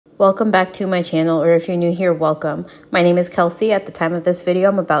Welcome back to my channel, or if you're new here, welcome. My name is Kelsey. At the time of this video,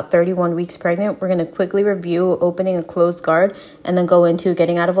 I'm about 31 weeks pregnant. We're going to quickly review opening a closed guard and then go into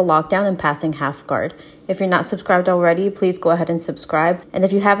getting out of a lockdown and passing half guard. If you're not subscribed already, please go ahead and subscribe. And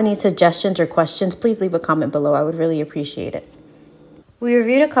if you have any suggestions or questions, please leave a comment below. I would really appreciate it. We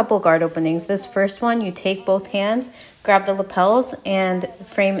reviewed a couple guard openings. This first one, you take both hands, grab the lapels, and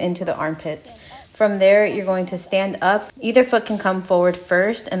frame into the armpits. From there, you're going to stand up. Either foot can come forward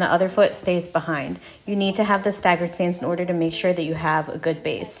first and the other foot stays behind. You need to have the staggered stance in order to make sure that you have a good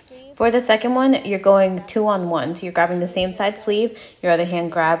base. For the second one, you're going 2-on-1. So you're grabbing the same side sleeve, your other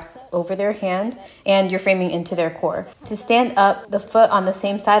hand grabs over their hand, and you're framing into their core. To stand up, the foot on the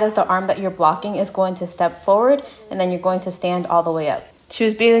same side as the arm that you're blocking is going to step forward, and then you're going to stand all the way up. She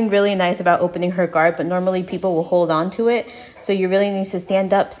was being really nice about opening her guard, but normally people will hold on to it. So you really need to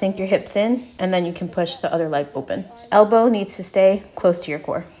stand up, sink your hips in, and then you can push the other leg open. Elbow needs to stay close to your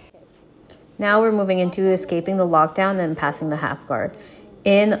core. Now we're moving into escaping the lockdown and passing the half guard.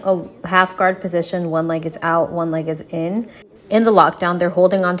 In a half guard position, one leg is out, one leg is in. In the lockdown, they're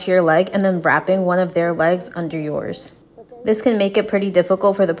holding onto your leg and then wrapping one of their legs under yours. This can make it pretty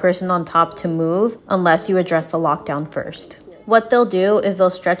difficult for the person on top to move unless you address the lockdown first. What they'll do is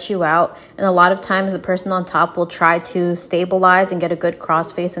they'll stretch you out, and a lot of times the person on top will try to stabilize and get a good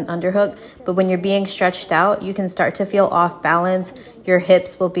crossface and underhook, but when you're being stretched out, you can start to feel off balance. Your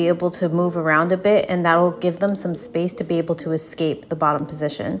hips will be able to move around a bit, and that'll give them some space to be able to escape the bottom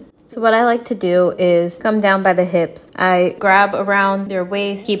position. So what I like to do is come down by the hips. I grab around their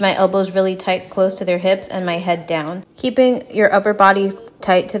waist, keep my elbows really tight close to their hips, and my head down. Keeping your upper body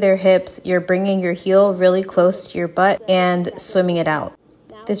tight to their hips, you're bringing your heel really close to your butt and swimming it out.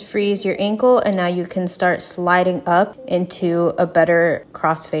 This frees your ankle, and now you can start sliding up into a better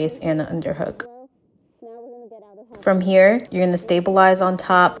crossface and an underhook. From here, you're going to stabilize on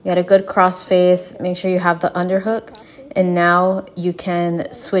top, get a good crossface, make sure you have the underhook, and now you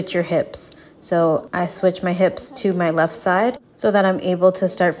can switch your hips. So I switch my hips to my left side so that I'm able to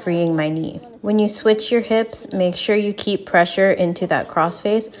start freeing my knee. When you switch your hips, make sure you keep pressure into that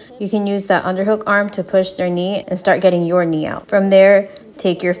crossface. You can use that underhook arm to push their knee and start getting your knee out. From there,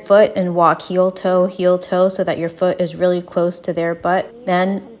 take your foot and walk heel toe so that your foot is really close to their butt.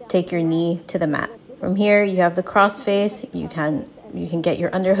 Then take your knee to the mat. From here, you have the crossface. You can get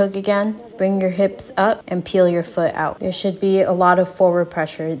your underhook again, bring your hips up, and peel your foot out. There should be a lot of forward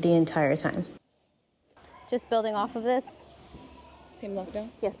pressure the entire time. Just building off of this. Same lockdown?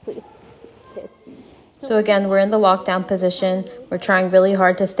 Yes, please. Okay. So again, we're in the lockdown position. We're trying really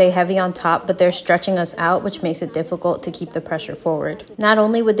hard to stay heavy on top, but they're stretching us out, which makes it difficult to keep the pressure forward. Not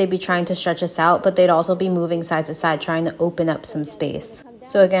only would they be trying to stretch us out, but they'd also be moving side to side, trying to open up some space.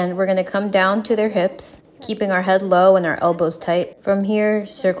 So again, we're going to come down to their hips, keeping our head low and our elbows tight. From here,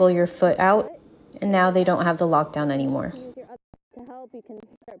 circle your foot out, and now they don't have the lockdown anymore.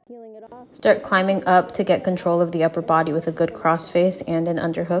 Start climbing up to get control of the upper body with a good crossface and an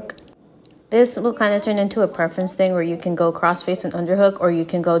underhook. This will kind of turn into a preference thing where you can go crossface and underhook, or you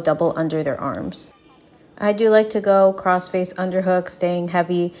can go double under their arms. I do like to go crossface underhook, staying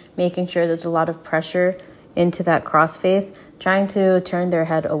heavy, making sure there's a lot of pressure into that crossface, trying to turn their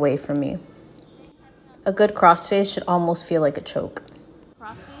head away from me. A good crossface should almost feel like a choke.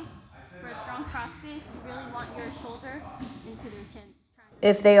 Crossface, for a strong crossface, you really want your shoulder into their chin.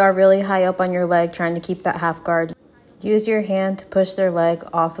 If they are really high up on your leg trying to keep that half guard, use your hand to push their leg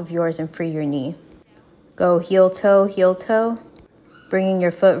off of yours and free your knee. Go heel toe, bringing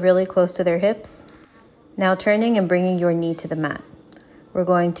your foot really close to their hips. Now turning and bringing your knee to the mat. We're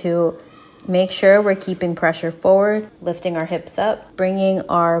going to make sure we're keeping pressure forward, lifting our hips up, bringing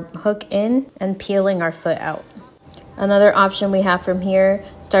our hook in, and peeling our foot out. Another option we have from here,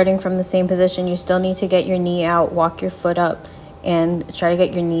 starting from the same position, you still need to get your knee out, walk your foot up, and try to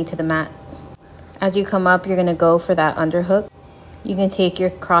get your knee to the mat. As you come up, you're going to go for that underhook. You can take your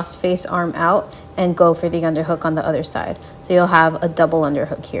crossface arm out and go for the underhook on the other side. So you'll have a double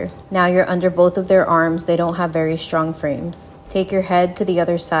underhook here. Now you're under both of their arms. They don't have very strong frames. Take your head to the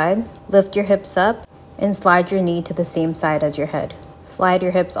other side, lift your hips up, and slide your knee to the same side as your head. Slide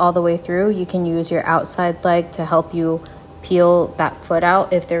your hips all the way through. You can use your outside leg to help you peel that foot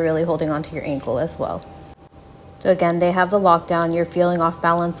out if they're really holding onto your ankle as well. So again, they have the lockdown. You're feeling off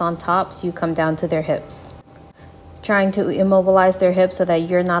balance on top, so you come down to their hips. Trying to immobilize their hips so that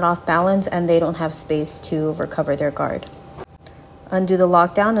you're not off balance and they don't have space to recover their guard. Undo the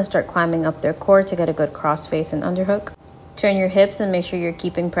lockdown and start climbing up their core to get a good crossface and underhook. Turn your hips and make sure you're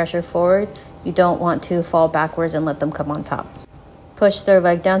keeping pressure forward. You don't want to fall backwards and let them come on top. Push their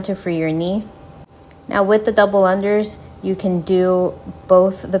leg down to free your knee. Now with the double unders, You can do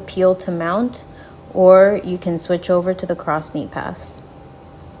both the peel to mount, or you can switch over to the cross knee pass.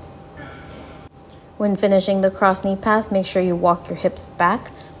 When finishing the cross knee pass, make sure you walk your hips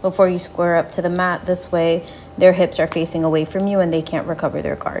back before you square up to the mat. This way, their hips are facing away from you and they can't recover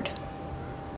their guard.